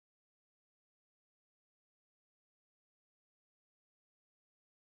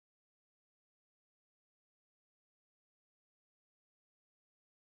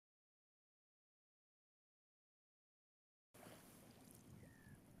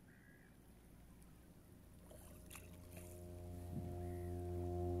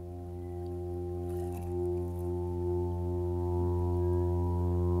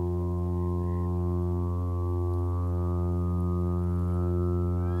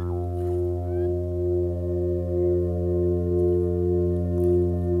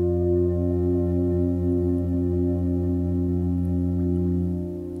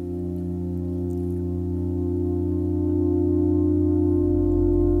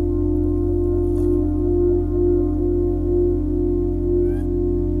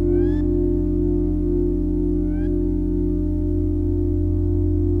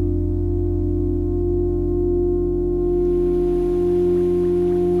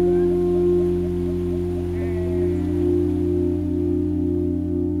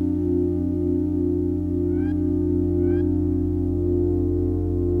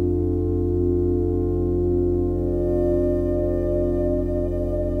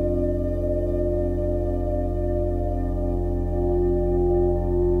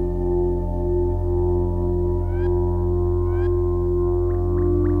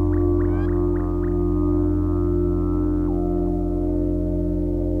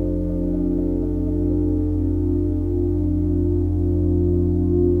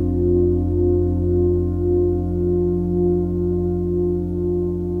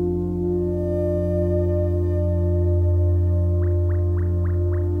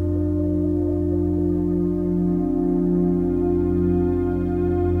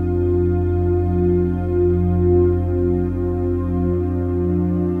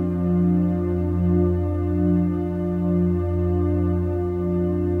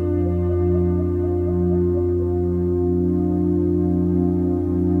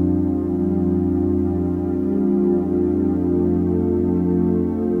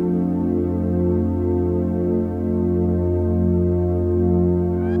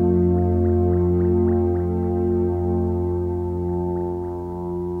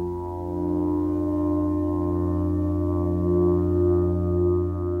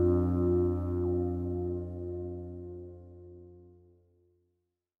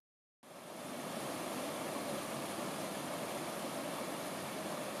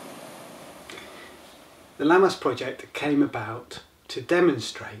The Llamas project came about to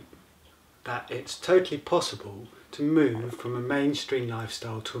demonstrate that it's totally possible to move from a mainstream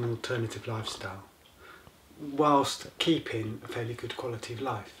lifestyle to an alternative lifestyle whilst keeping a fairly good quality of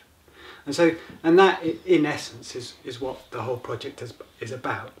life. And that in essence is what the whole project is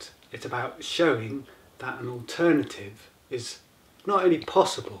about. It's about showing that an alternative is not only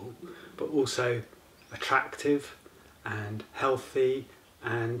possible but also attractive and healthy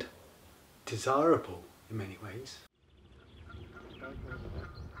and desirable in many ways.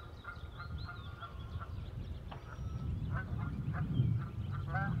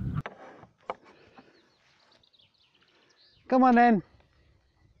 Come on then.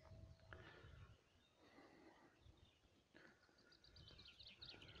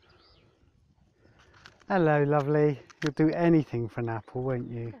 Hello, lovely. You'll do anything for an apple,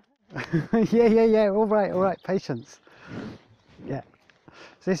 won't you? Yeah. All right. Patience. Yeah.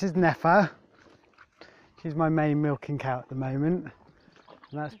 So this is Nitra. She's my main milking cow at the moment.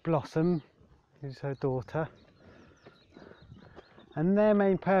 And that's Blossom, who's her daughter. And their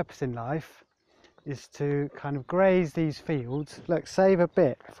main purpose in life is to kind of graze these fields. Look, save a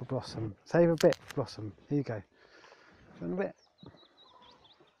bit for Blossom. Save a bit for Blossom. Here you go. Do you want a bit?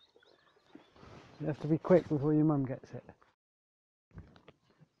 You have to be quick before your mum gets it.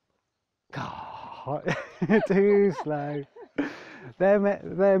 Oh, too slow.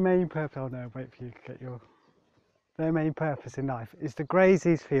 Their main purpose. Oh no, wait for you to get your. Their main purpose in life is to graze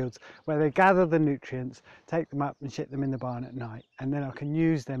these fields where they gather the nutrients, take them up and ship them in the barn at night, and then I can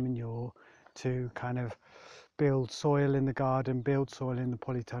use their manure to kind of build soil in the garden, build soil in the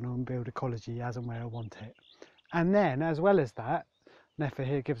polytunnel, and build ecology as and where I want it. And then, as well as that, Nitra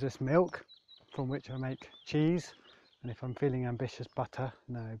here gives us milk, from which I make cheese, and if I'm feeling ambitious, butter.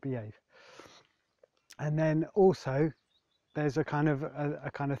 No, behave. And then also there's a kind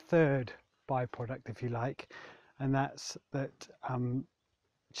of third byproduct, if you like, and that's that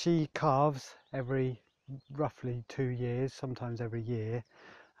she calves every roughly 2 years, sometimes every year,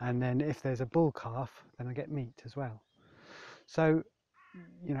 and then if there's a bull calf, then I get meat as well. So,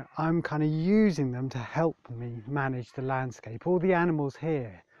 you know, I'm kind of using them to help me manage the landscape. All the animals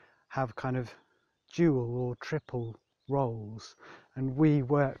here have kind of dual or triple roles, and we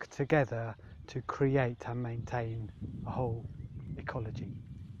work together to create and maintain a whole ecology.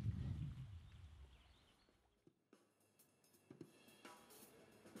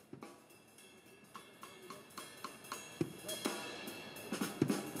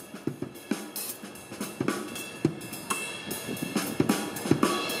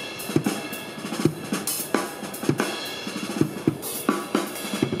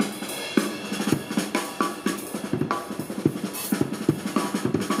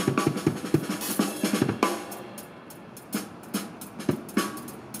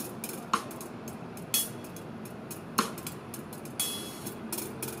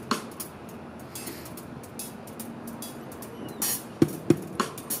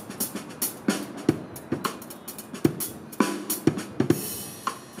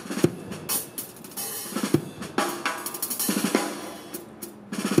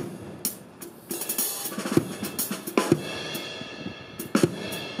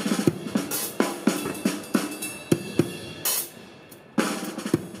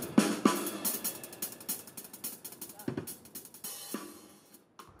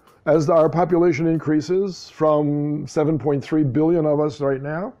 As our population increases from 7.3 billion of us right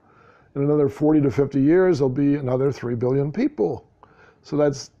now, in another 40 to 50 years, there'll be another 3 billion people. So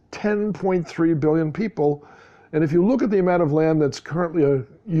that's 10.3 billion people. And if you look at the amount of land that's currently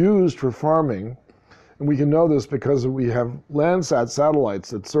used for farming, and we can know this because we have Landsat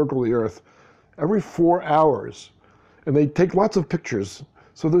satellites that circle the Earth every 4 hours, and they take lots of pictures.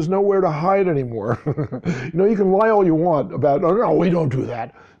 So there's nowhere to hide anymore. You know, you can lie all you want about, oh no, we don't do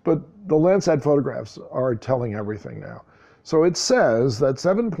that. But the Landsat photographs are telling everything now. So it says that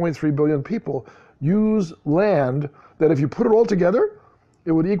 7.3 billion people use land that if you put it all together,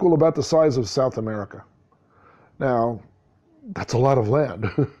 it would equal about the size of South America. Now, that's a lot of land.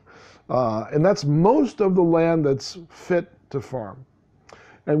 And that's most of the land that's fit to farm.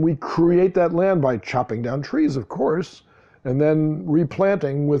 And we create that land by chopping down trees, of course, and then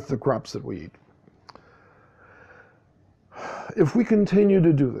replanting with the crops that we eat. If we continue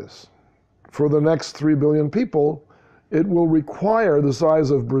to do this for the next 3 billion people, it will require the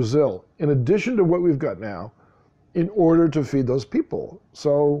size of Brazil, in addition to what we've got now, in order to feed those people.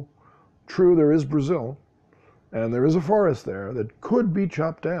 So, true, there is Brazil, and there is a forest there that could be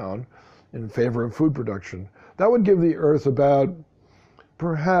chopped down in favor of food production. That would give the Earth about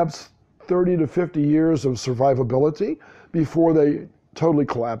perhaps 30 to 50 years of survivability before they totally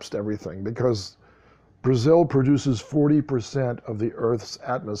collapsed everything, because Brazil produces 40% of the Earth's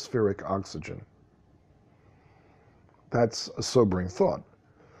atmospheric oxygen. That's a sobering thought.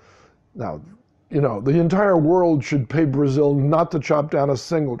 Now, you know, the entire world should pay Brazil not to chop down a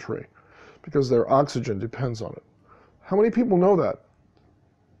single tree because their oxygen depends on it. How many people know that?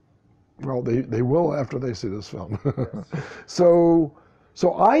 Well, they will after they see this film. So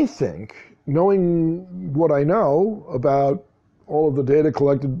I think, knowing what I know about all of the data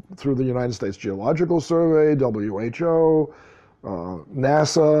collected through the United States Geological Survey, WHO,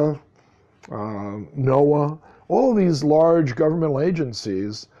 NASA, NOAA, all of these large governmental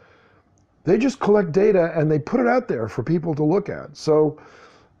agencies, they just collect data and they put it out there for people to look at. So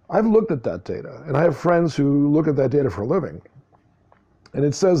I've looked at that data, and I have friends who look at that data for a living. And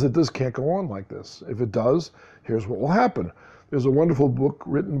it says that this can't go on like this. If it does, here's what will happen. There's a wonderful book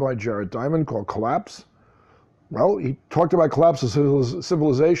written by Jared Diamond called Collapse. Well, he talked about collapse of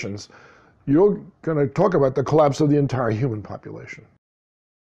civilizations. You're going to talk about the collapse of the entire human population.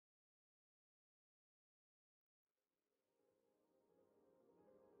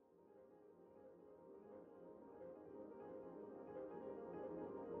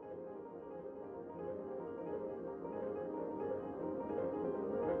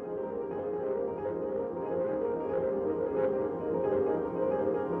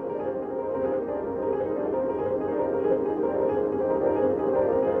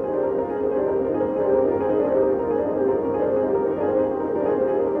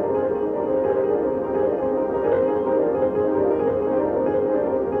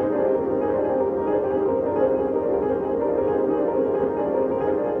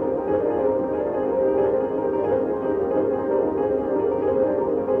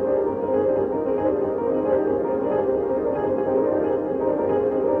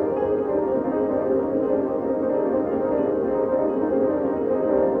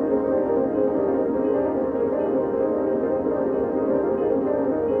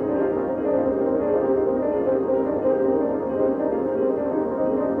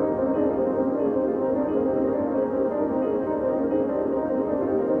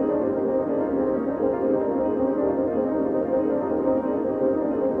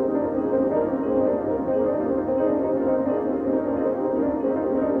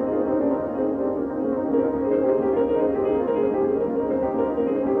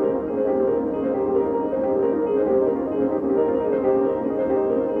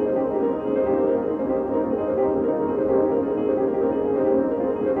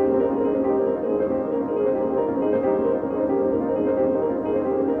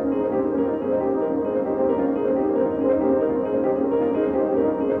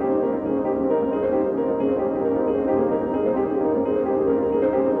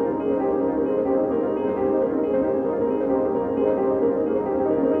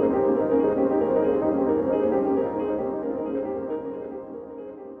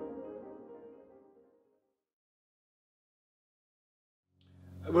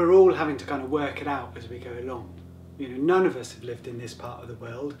 We're all having to kind of work it out as we go along. You know, none of us have lived in this part of the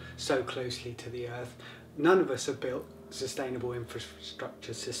world so closely to the earth. None of us have built sustainable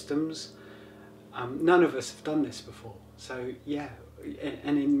infrastructure systems. None of us have done this before. So yeah,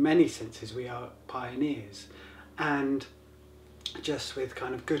 and in many senses we are pioneers. And just with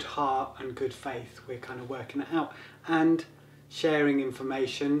kind of good heart and good faith, we're kind of working it out and sharing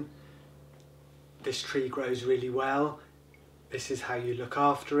information. This tree grows really well. This is how you look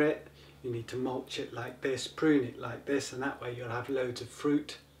after it. You need to mulch it like this, prune it like this, and that way you'll have loads of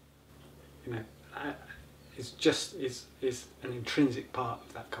fruit. You know, it's just is an intrinsic part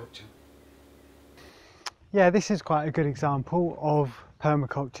of that culture. Yeah, this is quite a good example of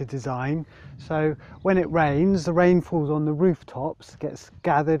permaculture design. So when it rains, the rain falls on the rooftops, gets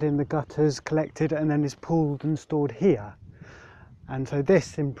gathered in the gutters, collected, and then is pooled and stored here. And so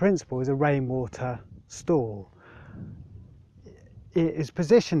this, in principle, is a rainwater store. It is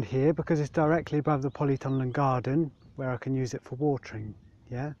positioned here because it's directly above the polytunnel garden where I can use it for watering.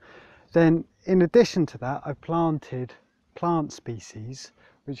 Yeah. Then in addition to that, I've planted plant species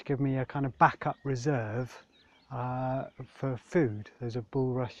which give me a kind of backup reserve for food. There's a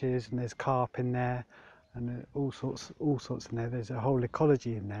bulrushes and there's carp in there and all sorts in there. There's a whole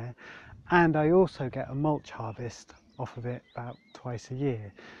ecology in there. And I also get a mulch harvest off of it about twice a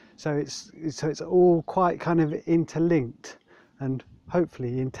year. So it's all quite kind of interlinked and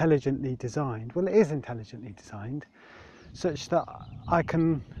hopefully intelligently designed. Well, it is intelligently designed, such that I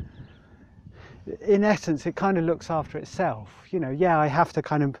can, in essence, it kind of looks after itself. You know, yeah, I have to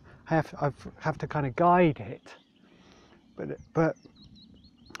kind of guide it, but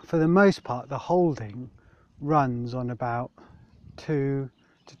for the most part, the holding runs on about 2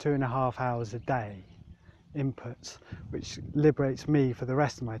 to 2.5 hours a day. inputs, which liberates me for the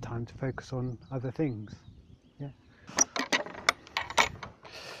rest of my time to focus on other things. Yeah.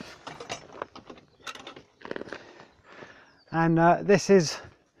 And this is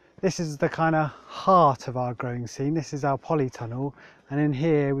the kind of heart of our growing scene. This is our polytunnel, and in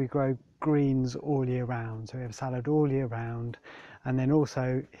here we grow greens all year round. So we have salad all year round, and then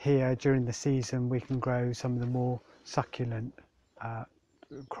also here during the season we can grow some of the more succulent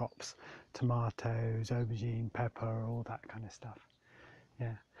crops, tomatoes, aubergine, pepper, all that kind of stuff.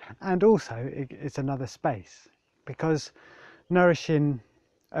 Yeah, and also it's another space, because nourishing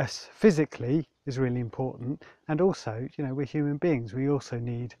us physically is really important, and also, you know, we're human beings, we also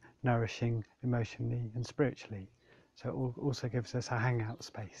need nourishing emotionally and spiritually, so it also gives us a hangout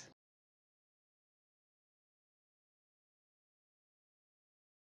space.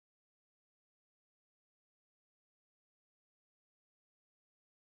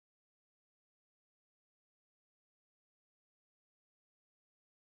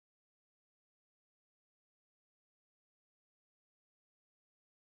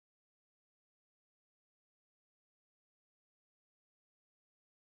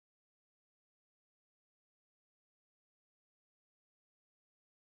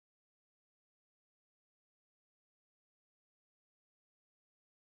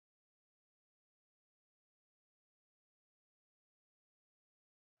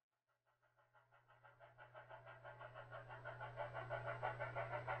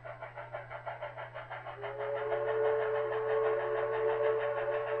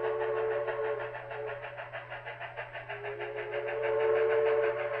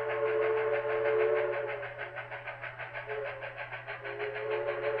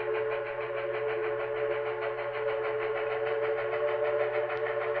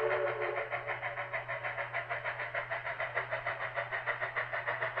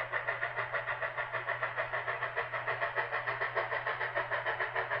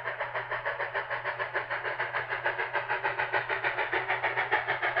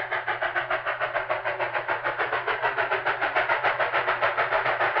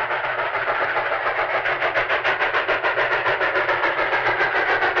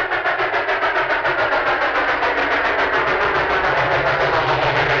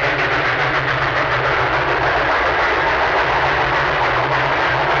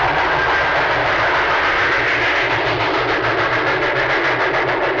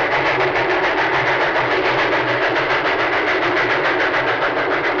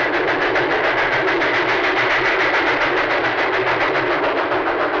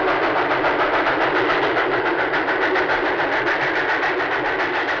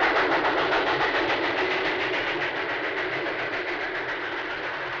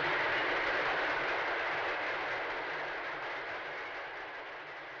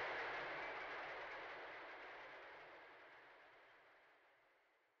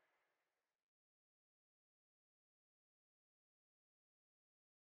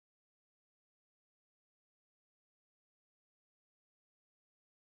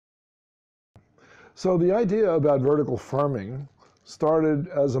 So the idea about vertical farming started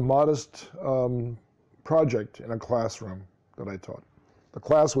as a modest project in a classroom that I taught. The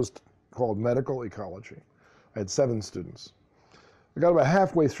class was called Medical Ecology. I had 7 students. I got about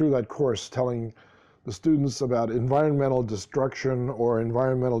halfway through that course telling the students about environmental destruction or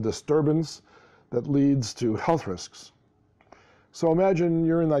environmental disturbance that leads to health risks. So imagine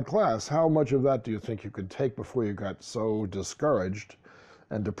you're in that class. How much of that do you think you could take before you got so discouraged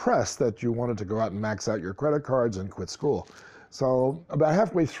and depressed that you wanted to go out and max out your credit cards and quit school? So about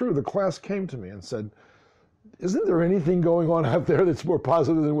halfway through, the class came to me and said, isn't there anything going on out there that's more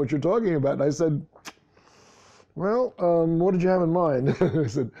positive than what you're talking about? And I said, well, what did you have in mind? I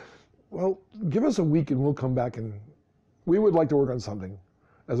said, well, give us a week and we'll come back, and we would like to work on something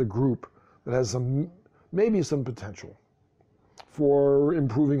as a group that has maybe some potential for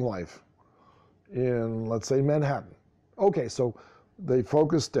improving life in, let's say, Manhattan. Okay, so they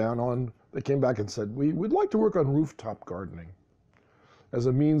focused down on, they came back and said, we'd like to work on rooftop gardening as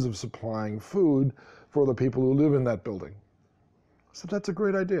a means of supplying food for the people who live in that building. I said, that's a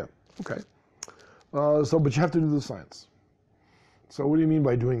great idea. Okay. But you have to do the science. So what do you mean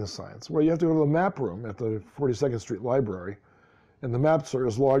by doing the science? Well, you have to go to the map room at the 42nd Street Library, and the maps are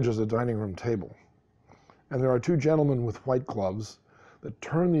as large as a dining room table. And there are 2 gentlemen with white gloves that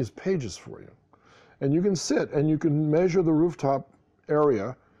turn these pages for you. And you can sit and you can measure the rooftop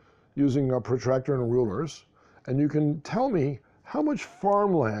area using a protractor and rulers, and you can tell me how much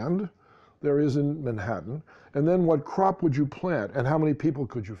farmland there is in Manhattan, and then what crop would you plant, and how many people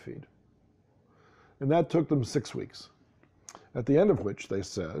could you feed? And that took them 6 weeks, at the end of which they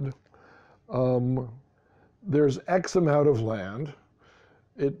said, there's X amount of land.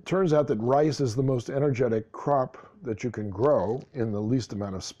 It turns out that rice is the most energetic crop that you can grow in the least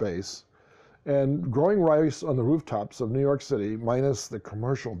amount of space. And growing rice on the rooftops of New York City, minus the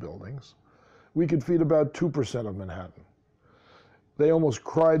commercial buildings, we could feed about 2% of Manhattan. They almost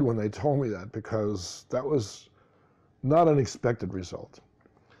cried when they told me that, because that was not an expected result.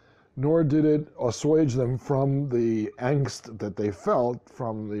 Nor did it assuage them from the angst that they felt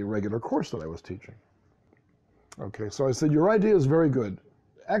from the regular course that I was teaching. Okay, so I said, your idea is very good.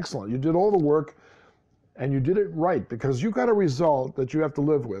 Excellent. You did all the work and you did it right, because you got a result that you have to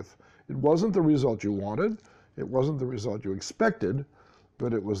live with. It wasn't the result you wanted. It wasn't the result you expected,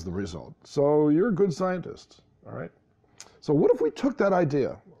 but it was the result. So you're a good scientist, all right? So what if we took that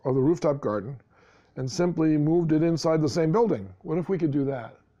idea of the rooftop garden and simply moved it inside the same building? What if we could do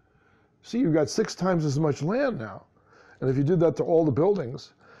that? See, you've got 6 times as much land now. And if you did that to all the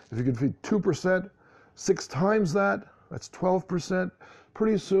buildings, if you could feed 2%, 6 times that, that's 12%.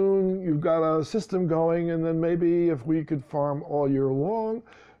 Pretty soon you've got a system going, and then maybe if we could farm all year long,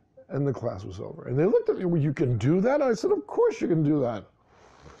 and the class was over. And they looked at me, well, you can do that? I said, of course you can do that.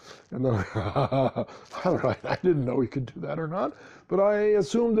 And then, I didn't know we could do that or not, but I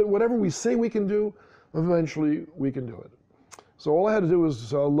assumed that whatever we say we can do, eventually we can do it. So all I had to do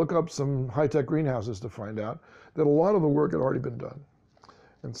was look up some high-tech greenhouses to find out that a lot of the work had already been done.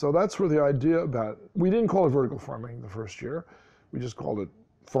 And so that's where the idea about, we didn't call it vertical farming the first year, we just called it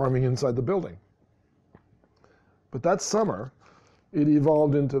farming inside the building. But that summer, it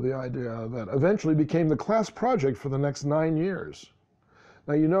evolved into the idea that eventually became the class project for the next 9 years.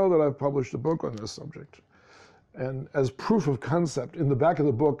 Now, you know that I've published a book on this subject. And as proof of concept, in the back of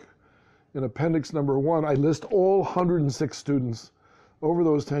the book, in appendix number 1, I list all 106 students over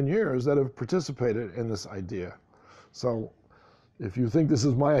those 10 years that have participated in this idea. So if you think this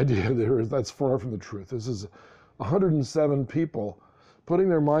is my idea, that's far from the truth. This is 107 people putting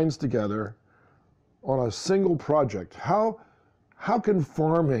their minds together on a single project. How can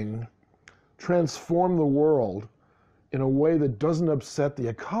farming transform the world in a way that doesn't upset the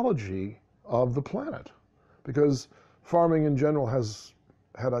ecology of the planet? Because farming in general has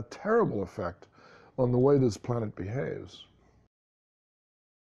had a terrible effect on the way this planet behaves.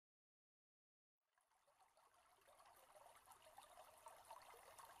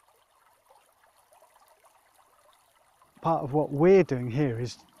 Part of what we're doing here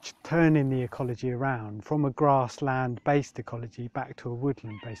is turning the ecology around from a grassland-based ecology back to a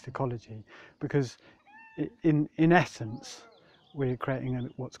woodland-based ecology, because in essence we're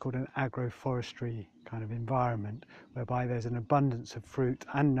creating what's called an agroforestry kind of environment, whereby there's an abundance of fruit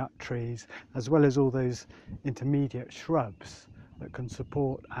and nut trees, as well as all those intermediate shrubs that can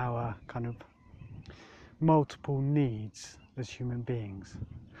support our kind of multiple needs as human beings.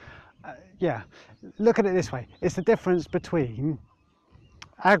 Yeah, look at it this way. It's the difference between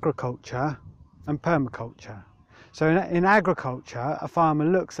agriculture and permaculture. So in agriculture, a farmer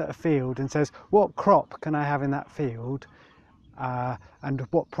looks at a field and says, what crop can I have in that field, and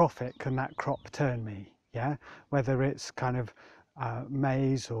what profit can that crop turn me? Yeah, whether it's kind of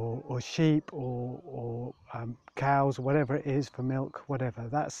maize or sheep or cows, or whatever it is for milk, whatever.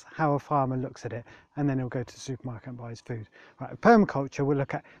 That's how a farmer looks at it, and then he'll go to the supermarket and buy his food. Right, permaculture will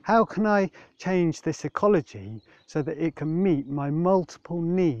look at how can I change this ecology so that it can meet my multiple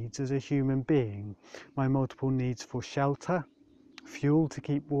needs as a human being, my multiple needs for shelter, fuel to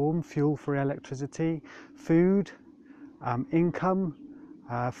keep warm, fuel for electricity, food, income,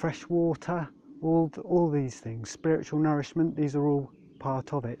 fresh water, all these things, spiritual nourishment. These are all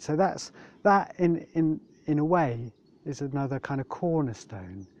part of it. So that in a way is another kind of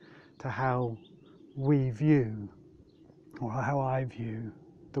cornerstone to how we view, or how I view,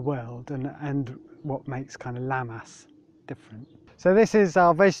 the world, and what makes kind of Lammas different. So this is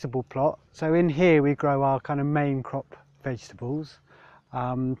our vegetable plot. So in here we grow our kind of main crop vegetables.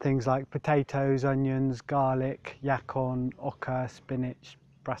 Things like potatoes, onions, garlic, yacon, oca, spinach,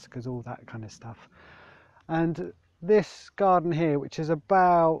 brassicas, all that kind of stuff. And this garden here, which is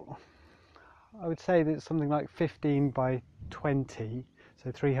about, I would say that it's something like 15 by 20,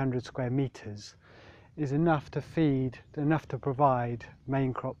 so 300 square meters, is enough to feed, enough to provide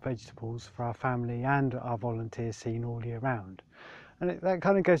main crop vegetables for our family and our volunteers seen all year round. And that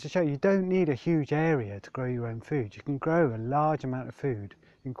kind of goes to show you don't need a huge area to grow your own food. You can grow a large amount of food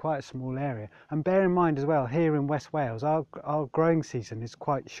in quite a small area. And bear in mind as well, here in West Wales, our growing season is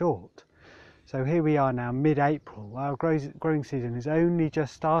quite short. So here we are now, mid-April. Our growing season is only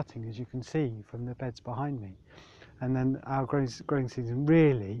just starting, as you can see from the beds behind me. And then our growing season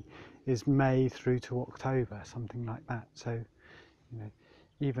really is May through to October, something like that. So, you know,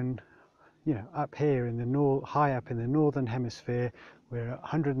 even you know, up here in the north, high up in the northern hemisphere, we're at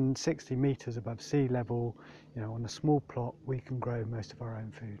 160 meters above sea level. You know, on a small plot, we can grow most of our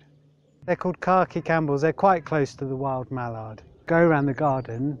own food. They're called khaki Campbells. They're quite close to the wild mallard. Go around the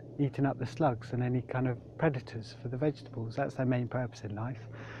garden eating up the slugs and any kind of predators for the vegetables. That's their main purpose in life.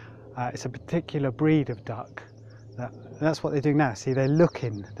 It's a particular breed of duck. That's what they're doing now. See, they're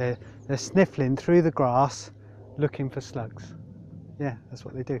looking, they're sniffling through the grass, looking for slugs. Yeah, that's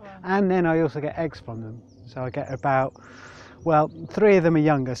what they do. Wow. And then I also get eggs from them. So I get about, well, 3 of them are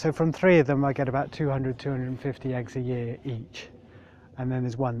younger. So from 3 of them, I get about 200, 250 eggs a year each. And then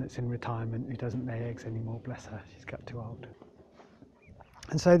there's one that's in retirement who doesn't lay eggs anymore, bless her, she's got too old.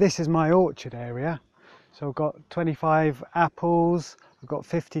 And so this is my orchard area. So I've got 25 apples, I've got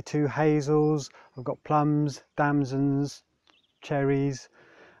 52 hazels, I've got plums, damsons, cherries.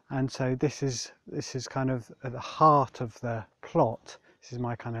 And so this is kind of at the heart of the plot. This is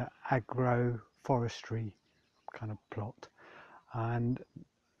my kind of agroforestry kind of plot. And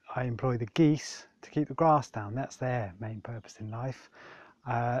I employ the geese to keep the grass down. That's their main purpose in life.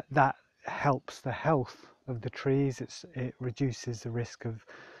 That helps the health of the trees. It reduces the risk of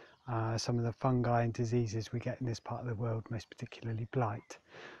some of the fungi and diseases we get in this part of the world, most particularly blight.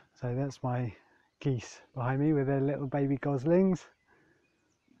 So that's my geese behind me with their little baby goslings.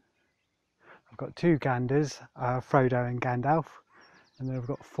 I've got 2 ganders, Frodo and Gandalf, and then I've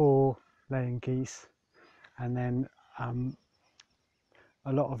got 4 laying geese, and then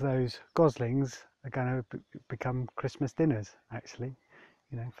a lot of those goslings are going to become Christmas dinners, actually.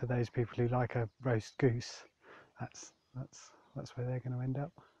 You know, for those people who like a roast goose, that's where they're going to end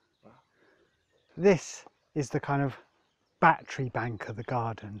up. Wow. This is the kind of battery bank of the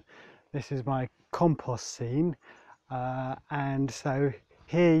garden. This is my compost scene, and so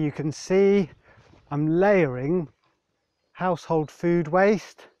here you can see I'm layering household food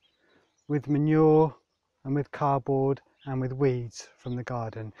waste with manure and with cardboard and with weeds from the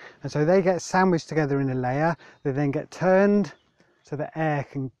garden. And so they get sandwiched together in a layer. They then get turned so that air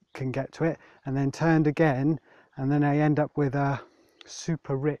can get to it, and then turned again. And then I end up with a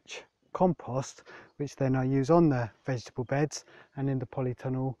super rich compost, which then I use on the vegetable beds and in the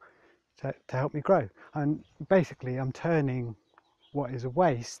polytunnel to help me grow. And basically I'm turning what is a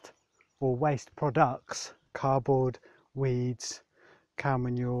waste or waste products, cardboard, weeds, cow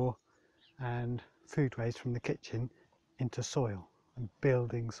manure and food waste from the kitchen, into soil and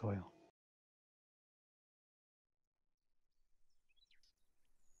building soil.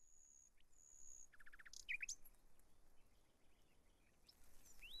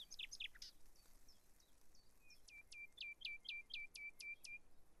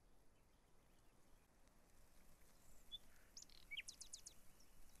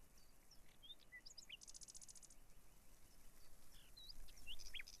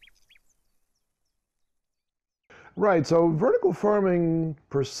 Right, so vertical farming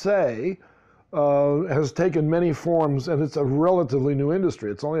per se has taken many forms, and it's a relatively new industry.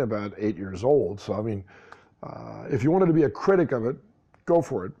 It's only about 8 years old. So, I mean, if you wanted to be a critic of it, go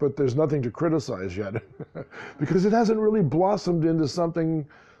for it. But there's nothing to criticize yet because it hasn't really blossomed into something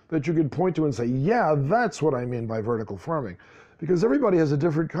that you could point to and say, yeah, that's what I mean by vertical farming. Because everybody has a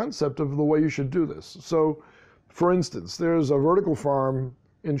different concept of the way you should do this. So, for instance, there's a vertical farm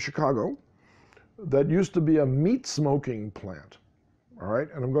in Chicago that used to be a meat smoking plant, all right?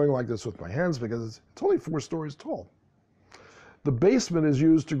 And I'm going like this with my hands because it's only 4 stories tall. The basement is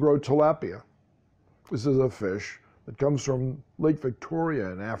used to grow tilapia. This is a fish that comes from Lake Victoria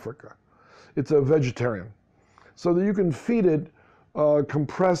in Africa. It's a vegetarian. So that you can feed it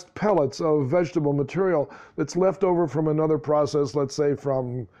compressed pellets of vegetable material that's left over from another process, let's say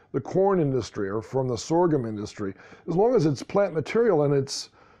from the corn industry or from the sorghum industry. As long as it's plant material and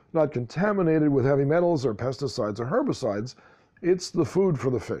it's not contaminated with heavy metals or pesticides or herbicides, it's the food for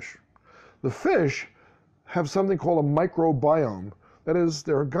the fish. The fish have something called a microbiome. That is,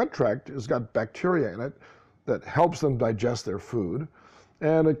 their gut tract has got bacteria in it that helps them digest their food.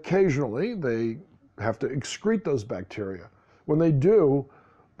 And occasionally they have to excrete those bacteria. When they do,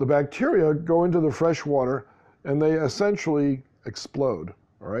 the bacteria go into the fresh water and they essentially explode,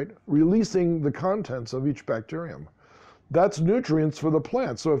 all right? Releasing the contents of each bacterium. That's nutrients for the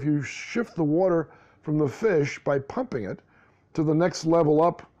plant. So if you shift the water from the fish by pumping it to the next level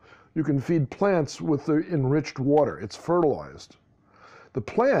up, you can feed plants with the enriched water. It's fertilized. The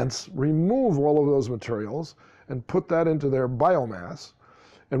plants remove all of those materials and put that into their biomass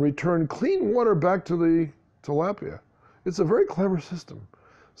and return clean water back to the tilapia. It's a very clever system.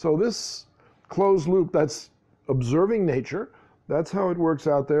 So this closed loop, that's observing nature. That's how it works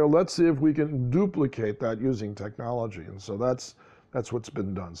out there. Let's see if we can duplicate that using technology. And so that's That's what's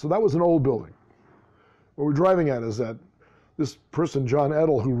been done. So that was an old building. What we're driving at is that this person, John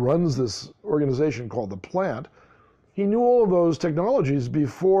Edel, who runs this organization called The Plant, he knew all of those technologies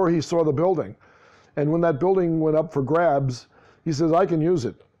before he saw the building. And when that building went up for grabs, he says, I can use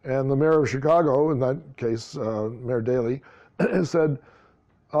it. And the mayor of Chicago, in that case, Mayor Daley, said,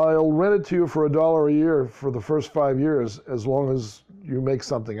 I'll rent it to you for $1 a year for the first 5 years, as long as you make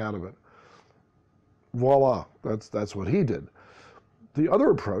something out of it. Voila, that's what he did. The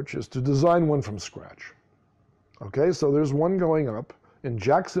other approach is to design one from scratch. Okay, so there's one going up in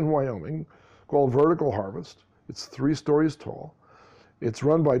Jackson, Wyoming, called Vertical Harvest. It's 3 stories tall. It's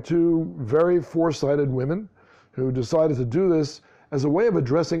run by 2 very foresighted women who decided to do this as a way of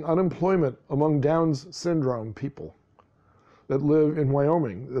addressing unemployment among Down's syndrome people that live in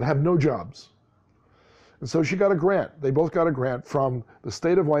Wyoming that have no jobs. And so she got a grant. They both got a grant from the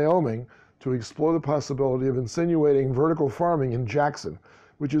state of Wyoming to explore the possibility of insinuating vertical farming in Jackson,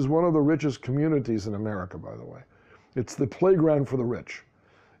 which is one of the richest communities in America, by the way. It's the playground for the rich.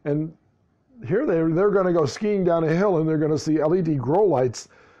 And here they're going to go skiing down a hill and they're going to see LED grow lights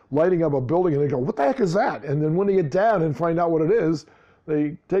lighting up a building and they go, what the heck is that? And then when they get down and find out what it is,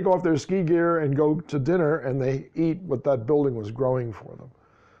 they take off their ski gear and go to dinner and they eat what that building was growing for them.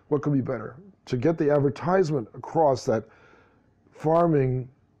 What could be better? To get the advertisement across that farming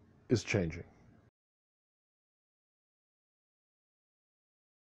is changing.